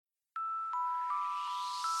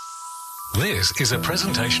This is a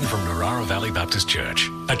presentation from Narara Valley Baptist Church,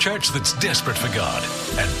 a church that's desperate for God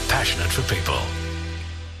and passionate for people.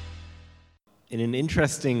 In an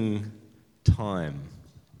interesting time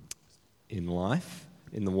in life,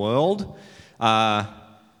 in the world,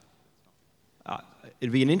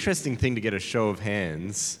 it'd be an interesting thing to get a show of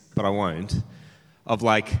hands, but I won't, of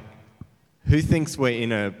like, who thinks we're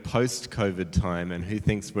in a post-COVID time and who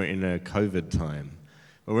thinks we're in a COVID time?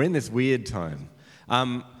 Well, we're in this weird time.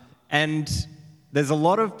 And there's a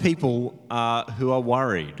lot of people who are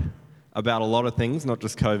worried about a lot of things, not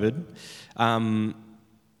just COVID.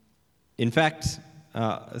 In fact,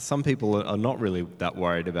 some people are not really that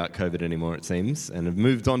worried about COVID anymore, it seems, and have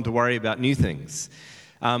moved on to worry about new things.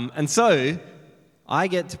 And so I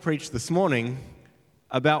get to preach this morning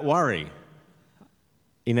about worry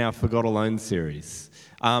in our For God Alone series.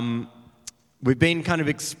 We've been kind of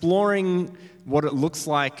exploring what it looks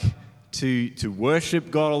like to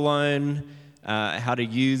worship God alone, how to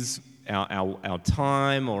use our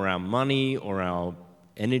time or our money or our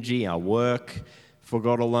energy, our work for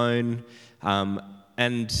God alone.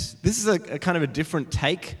 And this is a kind of a different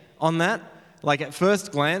take on that. Like at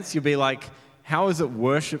first glance, you'll be like, how is it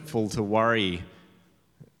worshipful to worry?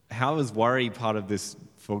 How is worry part of this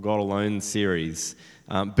For God Alone series?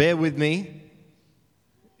 Bear with me.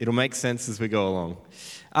 It'll make sense as we go along.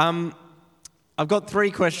 I've got 3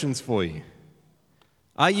 questions for you.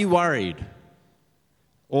 Are you worried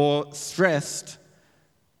or stressed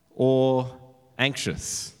or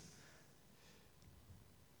anxious?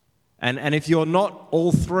 And if you're not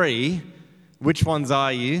all 3, which ones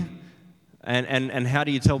are you? And how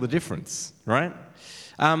do you tell the difference, right?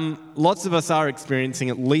 Lots of us are experiencing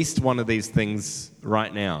at least one of these things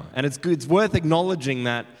right now. And it's worth acknowledging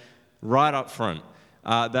that right up front,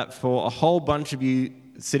 that for a whole bunch of you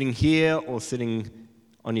sitting here or sitting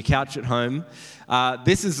on your couch at home,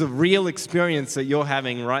 this is a real experience that you're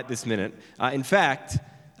having right this minute. In fact,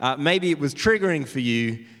 maybe it was triggering for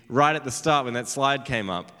you right at the start when that slide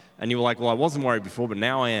came up, and you were like, well, I wasn't worried before, but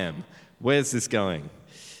now I am. Where's this going?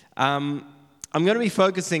 I'm going to be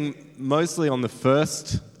focusing mostly on the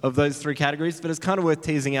first of those 3 categories, but it's kind of worth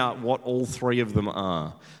teasing out what all 3 of them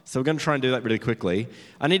are. So we're going to try and do that really quickly.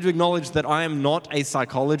 I need to acknowledge that I am not a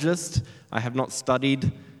psychologist. I have not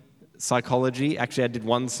studied psychology. Actually, I did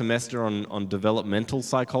 1 semester on developmental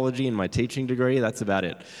psychology in my teaching degree. That's about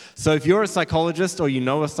it. So if you're a psychologist, or you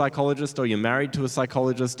know a psychologist, or you're married to a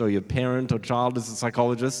psychologist, or your parent or child is a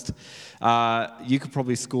psychologist, you could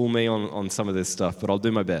probably school me on some of this stuff, but I'll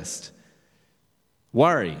do my best.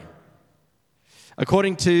 Worry.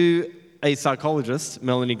 According to a psychologist,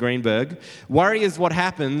 Melanie Greenberg, worry is what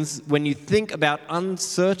happens when you think about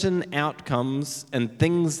uncertain outcomes and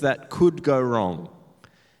things that could go wrong.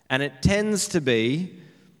 And it tends to be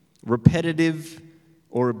repetitive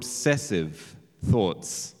or obsessive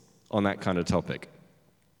thoughts on that kind of topic.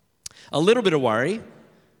 A little bit of worry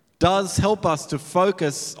does help us to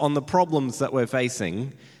focus on the problems that we're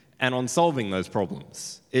facing and on solving those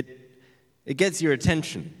problems. It gets your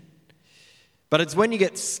attention. But it's when you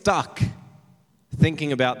get stuck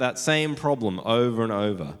thinking about that same problem over and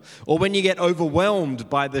over, or when you get overwhelmed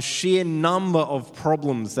by the sheer number of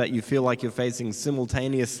problems that you feel like you're facing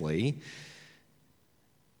simultaneously,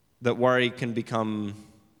 that worry can become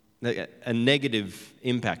a negative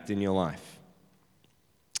impact in your life.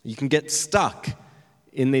 You can get stuck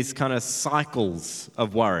in these kind of cycles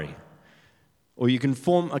of worry, or you can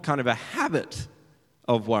form a kind of a habit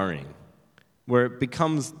of worrying, where it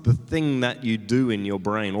becomes the thing that you do in your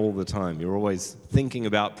brain all the time. You're always thinking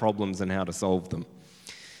about problems and how to solve them.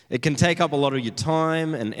 It can take up a lot of your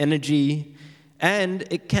time and energy, and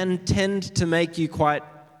it can tend to make you quite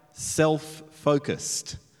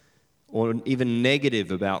self-focused or even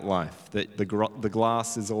negative about life, that the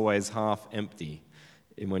glass is always half empty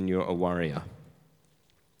when you're a worrier.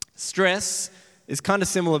 Stress is kind of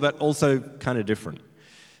similar, but also kind of different.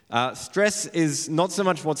 Stress is not so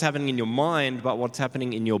much what's happening in your mind, but what's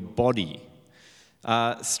happening in your body.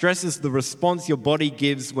 Stress is the response your body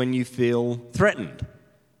gives when you feel threatened.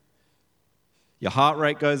 Your heart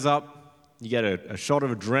rate goes up, you get a shot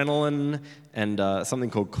of adrenaline and something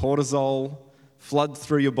called cortisol floods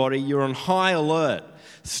through your body. You're on high alert.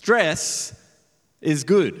 Stress is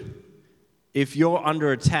good. If you're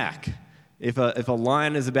under attack, if a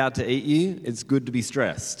lion is about to eat you, it's good to be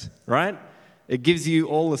stressed, right? It gives you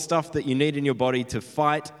all the stuff that you need in your body to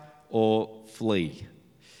fight or flee.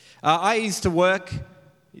 I used to work,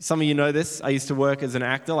 some of you know this, I used to work as an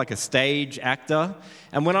actor, like a stage actor.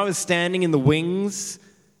 And when I was standing in the wings,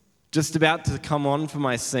 just about to come on for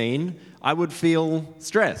my scene, I would feel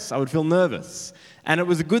stress, I would feel nervous. And it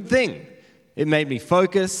was a good thing. It made me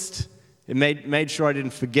focused, It made sure I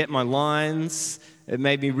didn't forget my lines. It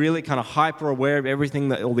made me really kind of hyper aware of everything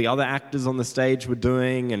that all the other actors on the stage were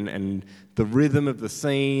doing and the rhythm of the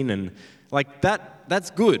scene. And like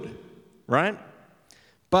that's good, right?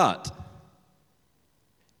 But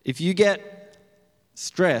if you get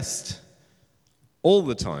stressed all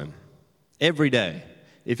the time, every day,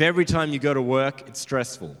 if every time you go to work it's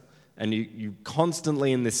stressful, and you're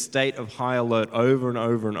constantly in this state of high alert over and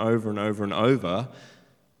over and over and over and over,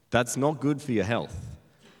 that's not good for your health.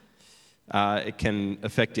 It can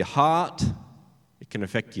affect your heart, it can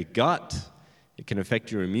affect your gut, it can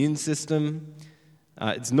affect your immune system.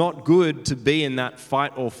 It's not good to be in that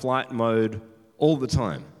fight or flight mode all the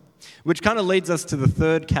time. Which kind of leads us to the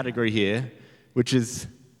third category here, which is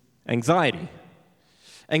anxiety.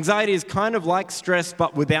 Anxiety is kind of like stress,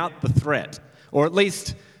 but without the threat, or at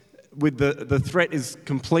least with the threat is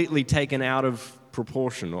completely taken out of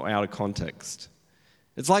proportion or out of context.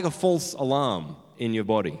 It's like a false alarm in your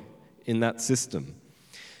body, in that system.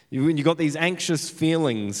 You've got these anxious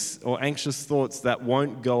feelings or anxious thoughts that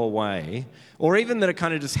won't go away, or even that are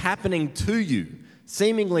kind of just happening to you,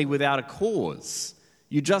 seemingly without a cause.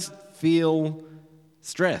 You just feel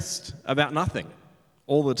stressed about nothing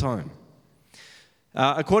all the time.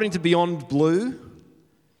 According to Beyond Blue,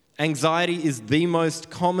 anxiety is the most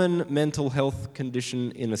common mental health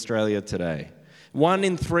condition in Australia today. 1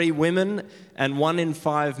 in 3 women and 1 in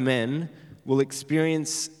 5 men will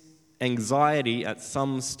experience anxiety at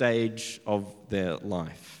some stage of their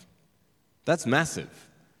life. That's massive.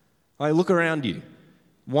 Look around you.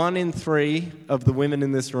 1 in 3 of the women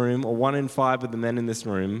in this room, or 1 in 5 of the men in this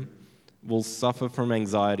room, will suffer from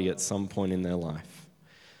anxiety at some point in their life.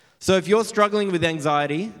 So if you're struggling with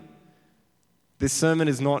anxiety, this sermon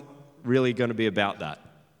is not really going to be about that.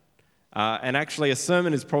 And actually, a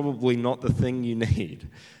sermon is probably not the thing you need.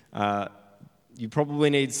 You probably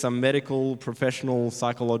need some medical, professional,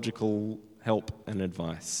 psychological help and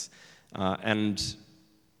advice. And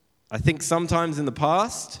I think sometimes in the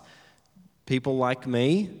past, people like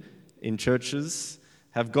me in churches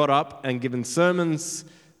have got up and given sermons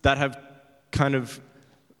that have kind of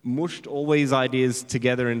mushed all these ideas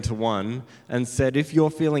together into one and said, if you're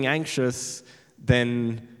feeling anxious,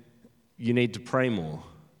 then you need to pray more.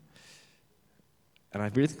 And I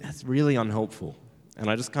really think that's really unhelpful. And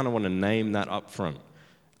I just kind of want to name that up front.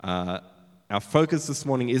 Our focus this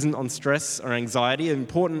morning isn't on stress or anxiety.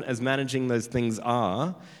 Important as managing those things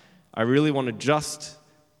are, I really want to just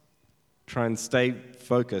try and stay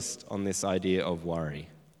focused on this idea of worry.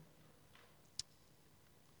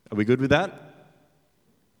 Are we good with that?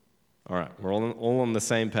 All right, we're all on the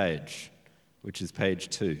same page, which is page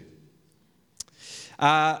 2.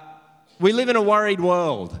 We live in a worried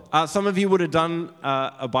world. Some of you would have done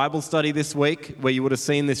a Bible study this week where you would have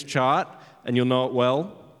seen this chart, and you'll know it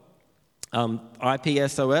well.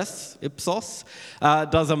 Ipsos,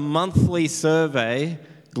 does a monthly survey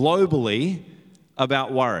globally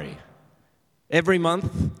about worry. Every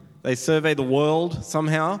month, they survey the world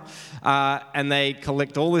somehow, and they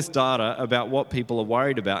collect all this data about what people are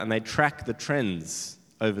worried about, and they track the trends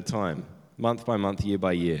over time, month by month, year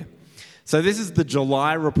by year. So this is the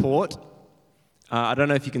July report. I don't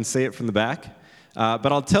know if you can see it from the back,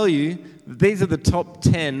 but I'll tell you, these are the top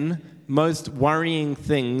 10 most worrying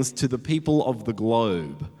things to the people of the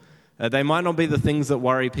globe. They might not be the things that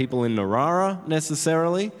worry people in Narara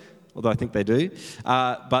necessarily, although I think they do,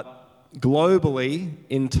 but globally,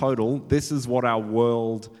 in total, this is what our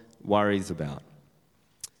world worries about.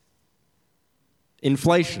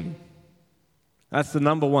 Inflation. That's the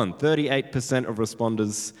number one. 38% of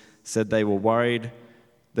responders said they were worried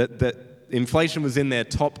that inflation was in their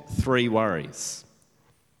top 3 worries.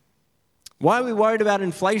 Why are we worried about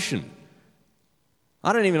inflation?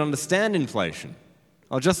 I don't even understand inflation.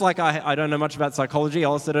 Well, just like I don't know much about psychology, I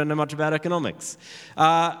also don't know much about economics.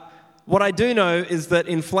 What I do know is that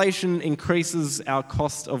inflation increases our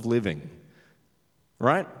cost of living,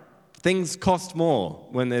 right? Things cost more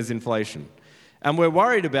when there's inflation. And we're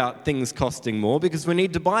worried about things costing more because we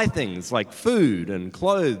need to buy things like food and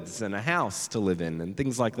clothes and a house to live in and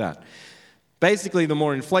things like that. Basically, the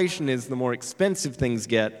more inflation is, the more expensive things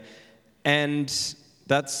get, and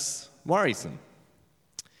that's worrisome.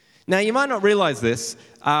 Now, you might not realize this,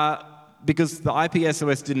 because the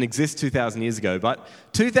IPSOS didn't exist 2,000 years ago, but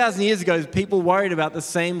 2,000 years ago, people worried about the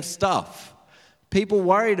same stuff. People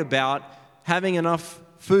worried about having enough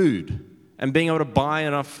food and being able to buy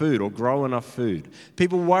enough food or grow enough food.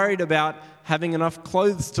 People worried about having enough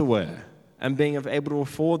clothes to wear and being able to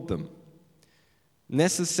afford them.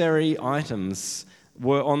 Necessary items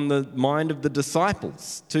were on the mind of the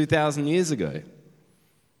disciples 2,000 years ago.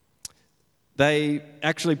 they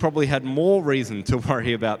actually probably had more reason to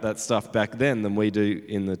worry about that stuff back then than we do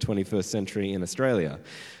in the 21st century in Australia.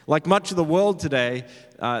 Like much of the world today,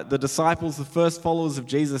 the disciples, the first followers of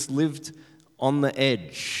Jesus, lived on the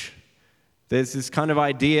edge. There's this kind of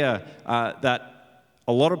idea that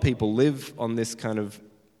a lot of people live on this kind of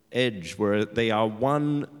edge where they are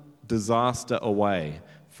one disaster away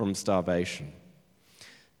from starvation.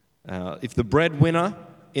 If the breadwinner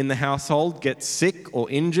in the household gets sick or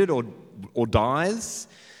injured or dies,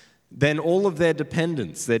 then all of their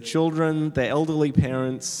dependents, their children, their elderly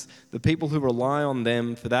parents, the people who rely on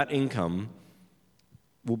them for that income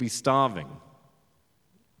will be starving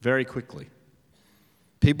very quickly.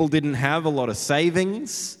 People didn't have a lot of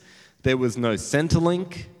savings. There was no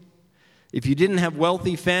Centrelink. If you didn't have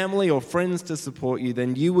wealthy family or friends to support you,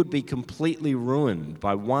 then you would be completely ruined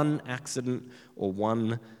by one accident or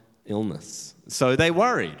one illness. So they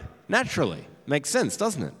worried, naturally. Makes sense,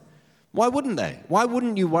 doesn't it? Why wouldn't they? Why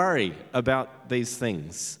wouldn't you worry about these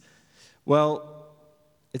things? Well,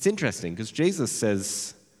 it's interesting because Jesus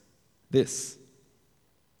says this.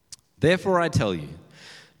 Therefore I tell you,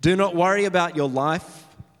 do not worry about your life,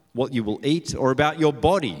 what you will eat, or about your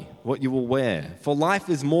body, what you will wear. For life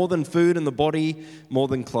is more than food and the body more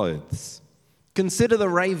than clothes. Consider the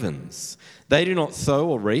ravens. They do not sow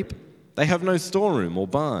or reap. They have no storeroom or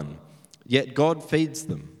barn, yet God feeds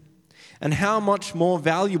them. And how much more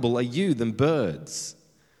valuable are you than birds?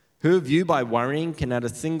 Who of you, by worrying, can add a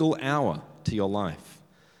single hour to your life?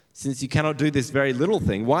 Since you cannot do this very little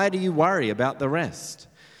thing, why do you worry about the rest?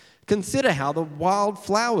 Consider how the wild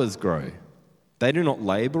flowers grow. They do not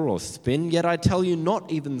labor or spin, yet I tell you,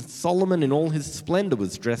 not even Solomon in all his splendor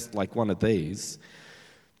was dressed like one of these.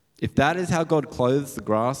 If that is how God clothes the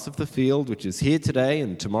grass of the field, which is here today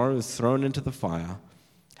and tomorrow is thrown into the fire,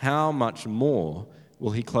 how much more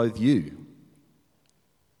will he clothe you,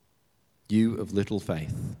 you of little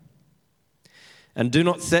faith? And do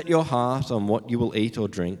not set your heart on what you will eat or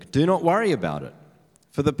drink. Do not worry about it,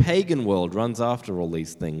 for the pagan world runs after all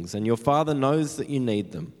these things, and your Father knows that you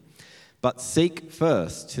need them. But seek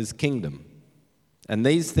first his kingdom, and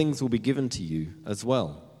these things will be given to you as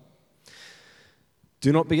well.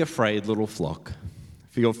 Do not be afraid, little flock,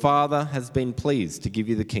 for your Father has been pleased to give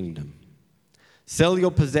you the kingdom. Sell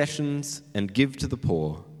your possessions and give to the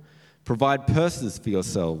poor. Provide purses for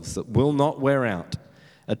yourselves that will not wear out,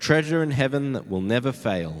 a treasure in heaven that will never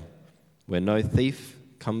fail, where no thief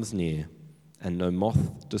comes near and no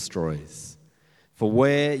moth destroys. For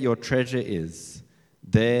where your treasure is,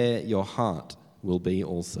 there your heart will be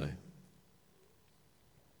also.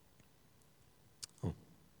 Oh,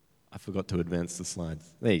 I forgot to advance the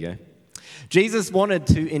slides. There you go. Jesus wanted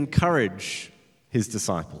to encourage his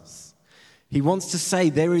disciples. He wants to say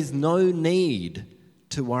there is no need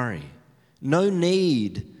to worry, no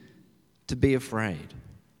need to be afraid.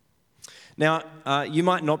 Now, you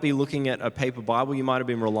might not be looking at a paper Bible. You might have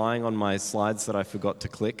been relying on my slides that I forgot to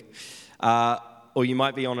click. Or you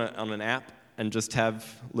might be on an app and just have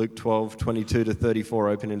Luke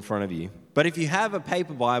 12:22-34 open in front of you. But if you have a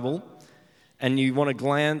paper Bible and you want to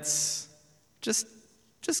glance, just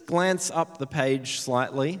glance up the page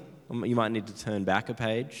slightly. You might need to turn back a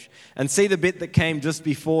page and see the bit that came just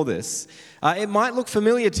before this. It might look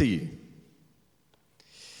familiar to you.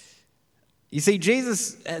 You see,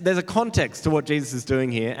 there's a context to what Jesus is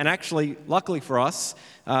doing here. And actually, luckily for us,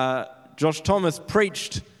 Josh Thomas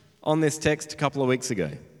preached on this text a couple of weeks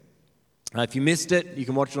ago. If you missed it, you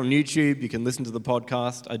can watch it on YouTube. You can listen to the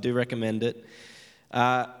podcast. I do recommend it.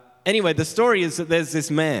 Anyway, the story is that there's this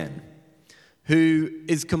man who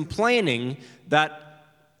is complaining that,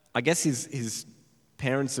 I guess his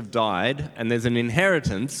parents have died, and there's an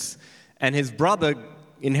inheritance, and his brother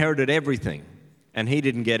inherited everything, and he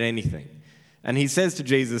didn't get anything. And he says to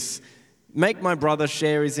Jesus, "Make my brother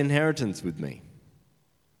share his inheritance with me."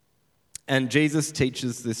 And Jesus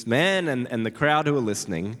teaches this man and the crowd who are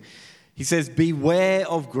listening, he says, "Beware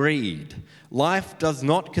of greed. Life does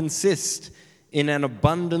not consist in an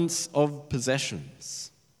abundance of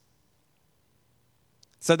possessions."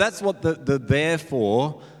 So that's what the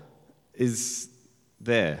therefore is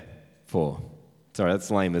there for. Sorry,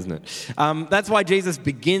 that's lame, isn't it? That's why Jesus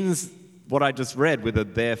begins what I just read with a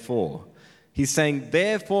therefore. He's saying,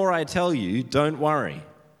 therefore I tell you, don't worry.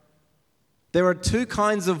 There are two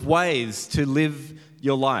kinds of ways to live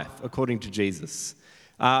your life, according to Jesus.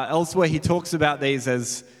 Elsewhere, he talks about these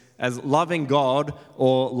as loving God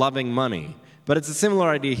or loving money. But it's a similar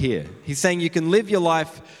idea here. He's saying you can live your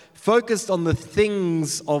life focused on the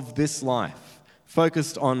things of this life,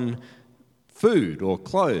 focused on food or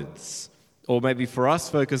clothes Or maybe for us,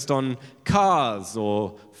 focused on cars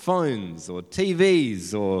or phones or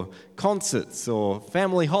TVs or concerts or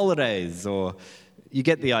family holidays, or you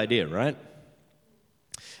get the idea, right?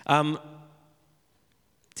 To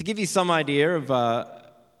give you some idea of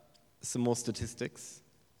some more statistics,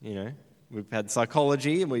 we've had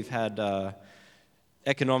psychology and we've had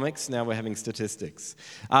economics, now we're having statistics.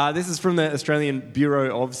 This is from the Australian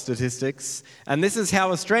Bureau of Statistics, and this is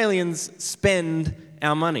how Australians spend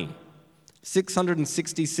our money.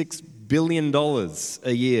 $666 billion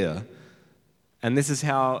a year, and this is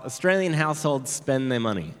how Australian households spend their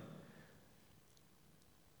money.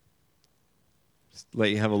 Just let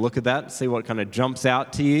you have a look at that, see what kind of jumps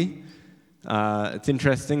out to you. It's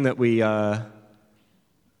interesting that we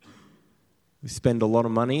spend a lot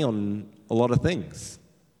of money on a lot of things.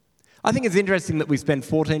 I think it's interesting that we spend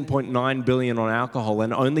 $14.9 billion on alcohol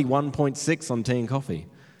and only $1.6 on tea and coffee.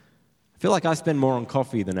 I feel like I spend more on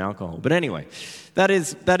coffee than alcohol. But anyway, that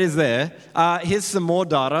is there. Here's some more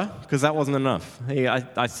data, because that wasn't enough.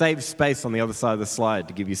 I saved space on the other side of the slide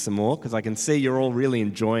to give you some more, because I can see you're all really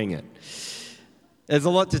enjoying it. There's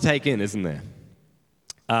a lot to take in, isn't there?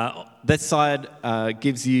 This side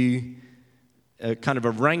gives you kind of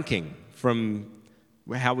a ranking from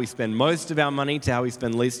how we spend most of our money to how we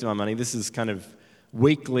spend least of our money. This is kind of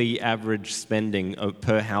weekly average spending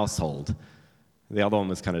per household. The other one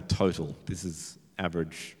was kind of total. This is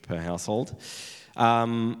average per household.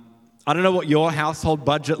 I don't know what your household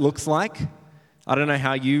budget looks like. I don't know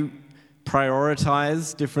how you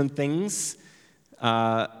prioritize different things.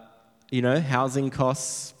 Housing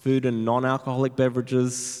costs, food and non-alcoholic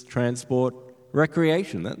beverages, transport,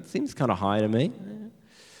 recreation. That seems kind of high to me.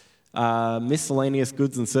 Miscellaneous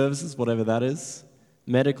goods and services, whatever that is.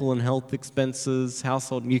 Medical and health expenses,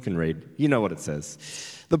 household, you can read. You know what it says.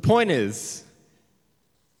 The point is,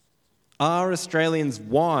 are Australians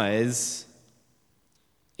wise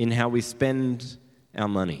in how we spend our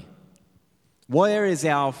money? Where is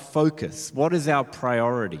our focus? What is our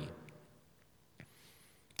priority?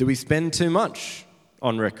 Do we spend too much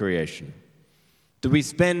on recreation? Do we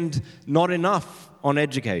spend not enough on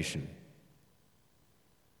education?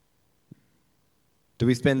 Do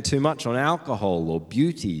we spend too much on alcohol or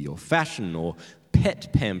beauty or fashion or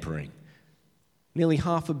pet pampering? Nearly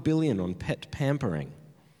 $500 million on pet pampering.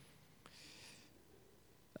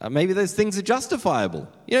 Maybe those things are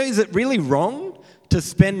justifiable. Is it really wrong to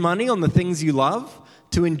spend money on the things you love,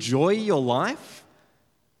 to enjoy your life?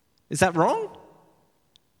 Is that wrong?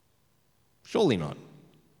 Surely not.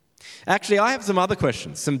 Actually, I have some other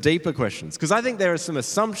questions, some deeper questions, because I think there are some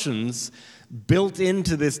assumptions built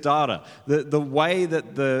into this data. The way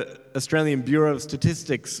that the Australian Bureau of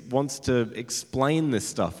Statistics wants to explain this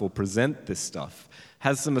stuff or present this stuff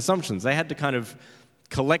has some assumptions. They had to kind of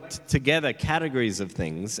collect together categories of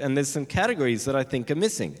things, and there's some categories that I think are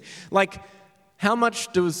missing. Like, how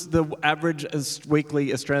much does the average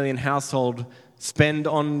weekly Australian household spend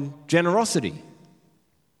on generosity?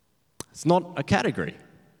 It's not a category.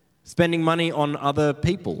 Spending money on other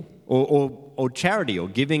people, or charity, or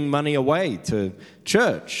giving money away to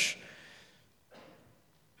church.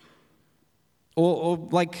 Or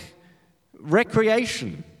like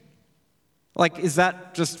recreation. Like, is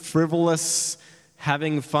that just frivolous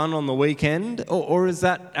having fun on the weekend? Or is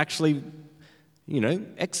that actually,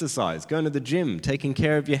 exercise, going to the gym, taking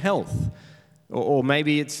care of your health? Or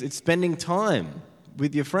maybe it's spending time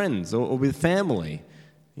with your friends or with family.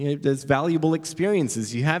 There's valuable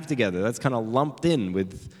experiences you have together. That's kind of lumped in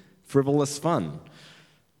with frivolous fun.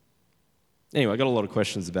 Anyway, I got a lot of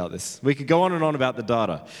questions about this. We could go on and on about the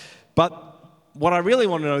data. But what I really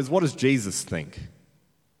want to know is, what does Jesus think?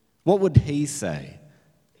 What would he say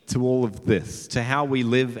to all of this, to how we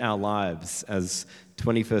live our lives as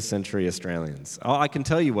 21st century Australians? I can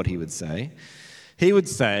tell you what he would say. He would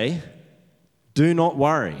say, do not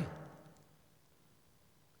worry.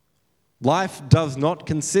 Life does not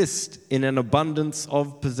consist in an abundance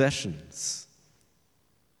of possessions.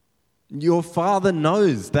 Your Father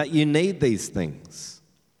knows that you need these things.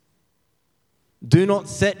 Do not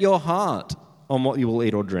set your heart on what you will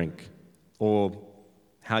eat or drink, or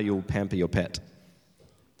how you'll pamper your pet.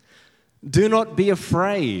 Do not be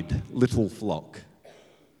afraid, little flock.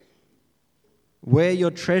 Where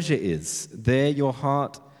your treasure is, there your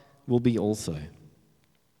heart will be also.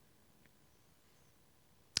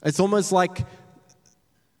 It's almost like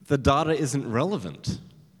the data isn't relevant.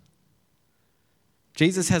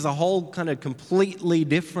 Jesus has a whole kind of completely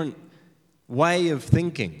different way of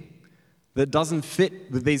thinking that doesn't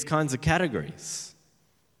fit with these kinds of categories.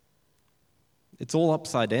 It's all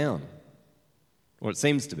upside down, or it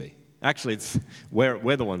seems to be. Actually,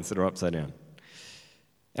 we're the ones that are upside down.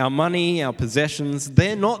 Our money, our possessions,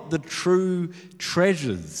 they're not the true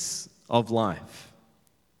treasures of life.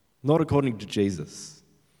 Not according to Jesus.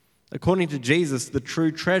 According to Jesus, the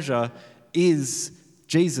true treasure is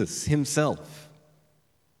Jesus himself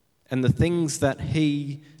and the things that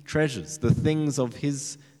he treasures, the things of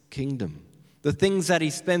his kingdom, the things that he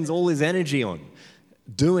spends all his energy on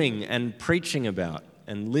doing and preaching about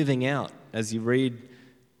and living out as you read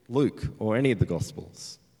Luke or any of the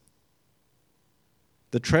Gospels.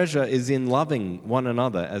 The treasure is in loving one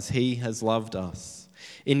another as he has loved us,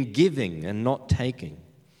 in giving and not taking,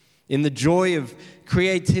 in the joy of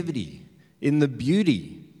creativity, in the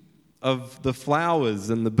beauty of the flowers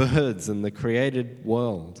and the birds and the created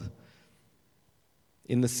world,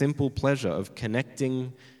 in the simple pleasure of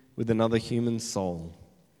connecting with another human soul,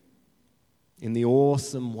 in the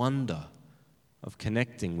awesome wonder of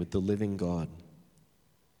connecting with the living God.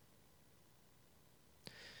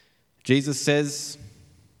 Jesus says,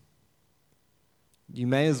 you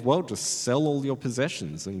may as well just sell all your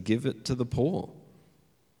possessions and give it to the poor.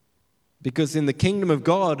 Because in the kingdom of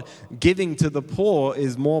God, giving to the poor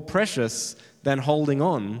is more precious than holding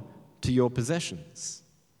on to your possessions.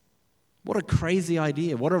 What a crazy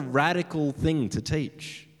idea. What a radical thing to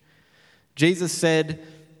teach. Jesus said,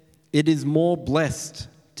 it is more blessed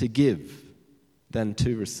to give than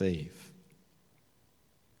to receive.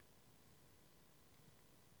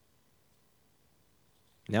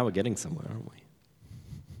 Now we're getting somewhere, aren't we?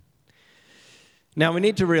 Now we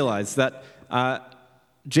need to realize that I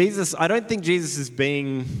don't think Jesus is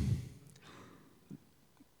being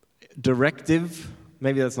directive.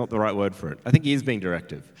 Maybe that's not the right word for it. I think he is being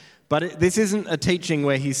directive. But this isn't a teaching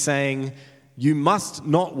where he's saying, you must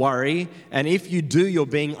not worry, and if you do, you're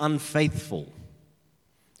being unfaithful.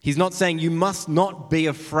 He's not saying you must not be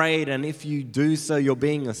afraid, and if you do so, you're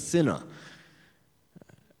being a sinner.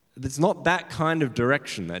 It's not that kind of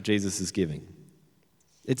direction that Jesus is giving.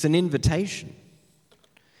 It's an invitation.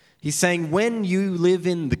 He's saying when you live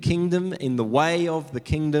in the kingdom, in the way of the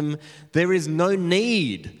kingdom, there is no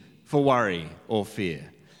need for worry or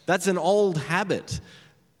fear. That's an old habit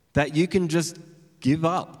that you can just give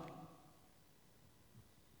up.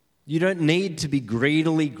 You don't need to be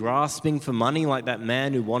greedily grasping for money like that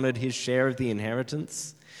man who wanted his share of the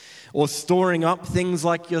inheritance, or storing up things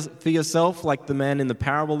for yourself like the man in the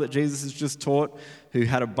parable that Jesus has just taught who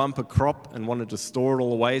had a bumper crop and wanted to store it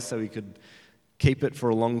all away so he could keep it for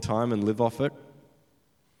a long time and live off it.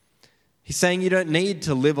 He's saying you don't need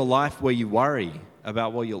to live a life where you worry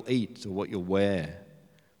about what you'll eat or what you'll wear,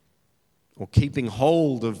 or keeping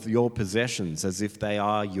hold of your possessions as if they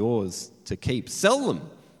are yours to keep. Sell them.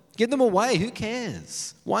 Give them away. Who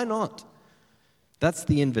cares? Why not? That's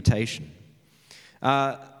the invitation.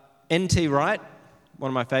 N.T. Wright, one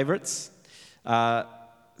of my favorites,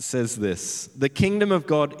 says this: the kingdom of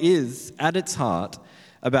God is, at its heart,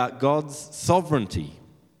 about God's sovereignty,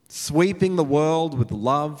 sweeping the world with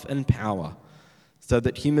love and power, so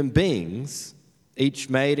that human beings, each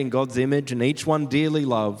made in God's image and each one dearly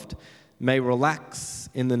loved, may relax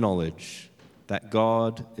in the knowledge that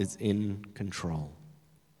God is in control.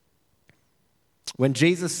 When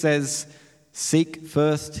Jesus says, seek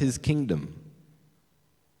first his kingdom,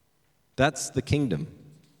 that's the kingdom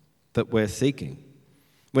that we're seeking.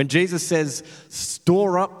 When Jesus says,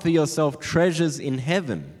 store up for yourself treasures in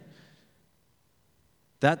heaven,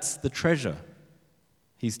 that's the treasure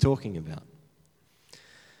he's talking about.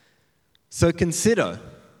 So consider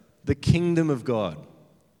the kingdom of God.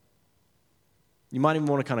 You might even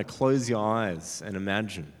want to kind of close your eyes and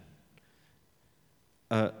imagine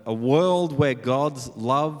a world where God's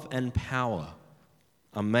love and power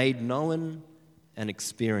are made known and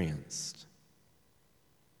experienced.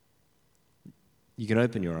 You can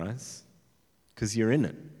open your eyes because you're in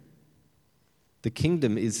it. The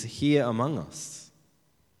kingdom is here among us,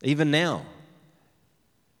 even now.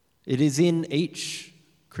 It is in each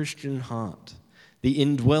Christian heart. The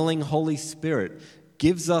indwelling Holy Spirit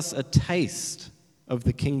gives us a taste of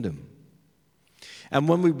the kingdom. And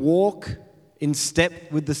when we walk in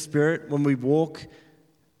step with the Spirit, when we walk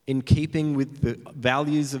in keeping with the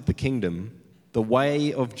values of the kingdom, the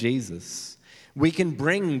way of Jesus, we can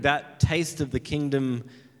bring that taste of the kingdom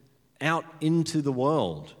out into the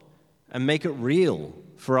world and make it real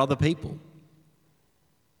for other people.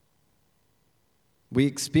 We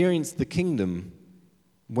experience the kingdom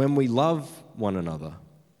when we love one another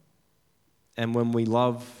and when we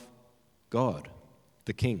love God,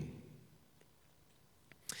 the King.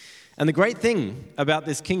 And the great thing about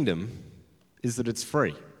this kingdom is that it's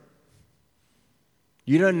free.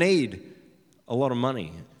 You don't need a lot of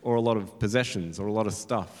money or a lot of possessions or a lot of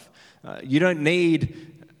stuff. You don't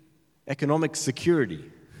need economic security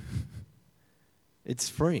It's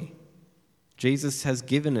free. Jesus has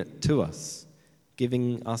given it to us,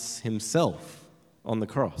 giving us himself on the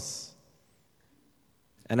cross.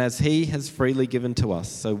 And as he has freely given to us,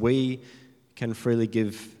 so we can freely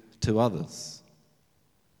give to others.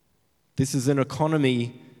 This is an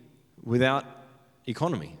economy without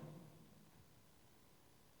economy.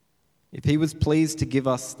 If he was pleased to give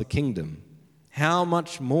us the kingdom, how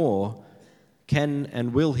much more can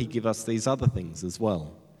and will he give us these other things as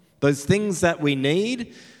well? Those things that we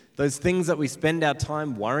need, those things that we spend our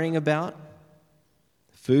time worrying about,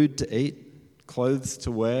 food to eat, clothes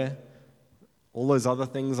to wear, all those other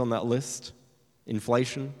things on that list,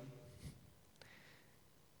 inflation.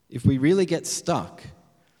 If we really get stuck,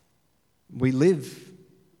 we live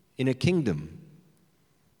in a kingdom.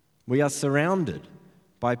 We are surrounded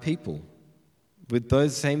by people with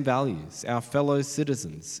those same values, our fellow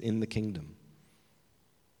citizens in the kingdom.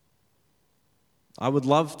 I would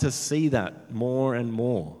love to see that more and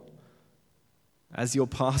more. As your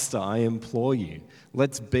pastor, I implore you,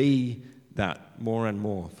 let's be that more and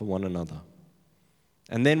more for one another.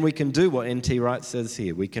 And then we can do what N.T. Wright says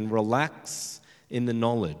here. We can relax in the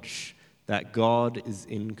knowledge that God is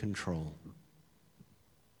in control.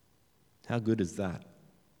 How good is that?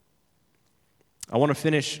 I want to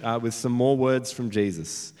finish with some more words from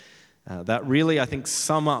Jesus that really, I think,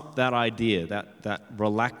 sum up that idea, that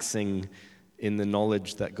relaxing in the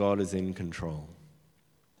knowledge that God is in control.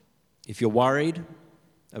 If you're worried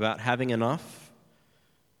about having enough,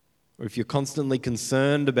 or if you're constantly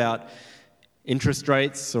concerned about interest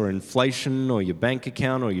rates or inflation or your bank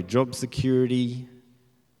account or your job security,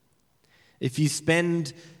 if you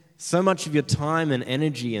spend so much of your time and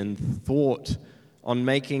energy and thought on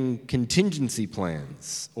making contingency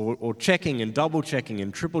plans or checking and double checking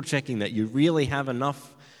and triple checking that you really have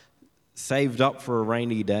enough saved up for a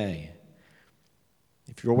rainy day,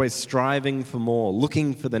 if you're always striving for more,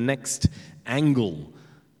 looking for the next angle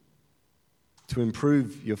to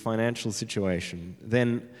improve your financial situation,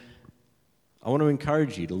 then I want to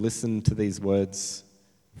encourage you to listen to these words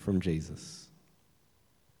from Jesus.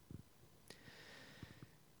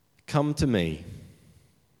 Come to me,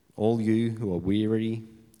 all you who are weary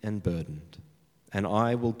and burdened, and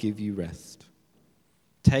I will give you rest.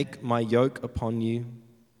 Take my yoke upon you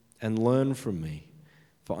and learn from me,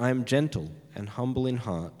 for I am gentle and humble in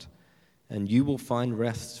heart, and you will find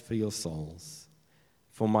rest for your souls.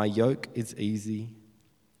 For my yoke is easy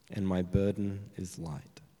and my burden is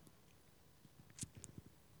light.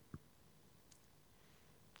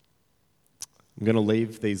 I'm going to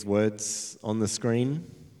leave these words on the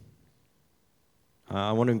screen.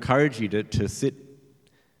 I want to encourage you to sit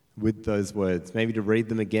with those words, maybe to read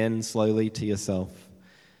them again slowly to yourself,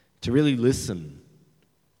 to really listen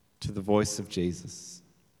to the voice of Jesus,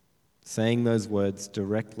 saying those words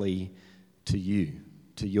directly to you,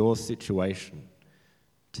 to your situation,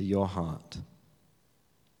 to your heart.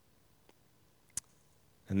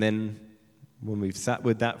 And then when we've sat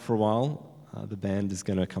with that for a while, the band is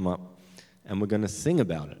going to come up and we're going to sing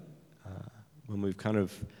about it. When we've kind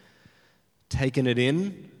of taken it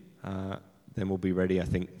in, then we'll be ready, I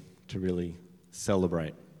think, to really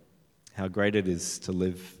celebrate how great it is to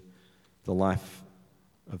live the life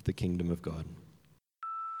of the kingdom of God.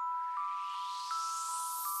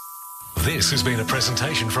 This has been a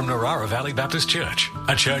presentation from Narara Valley Baptist Church,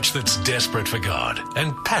 a church that's desperate for God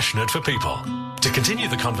and passionate for people. To continue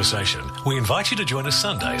the conversation, we invite you to join us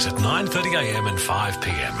Sundays at 9:30 a.m. and 5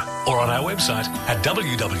 p.m. or on our website at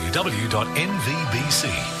www.nvbc.info.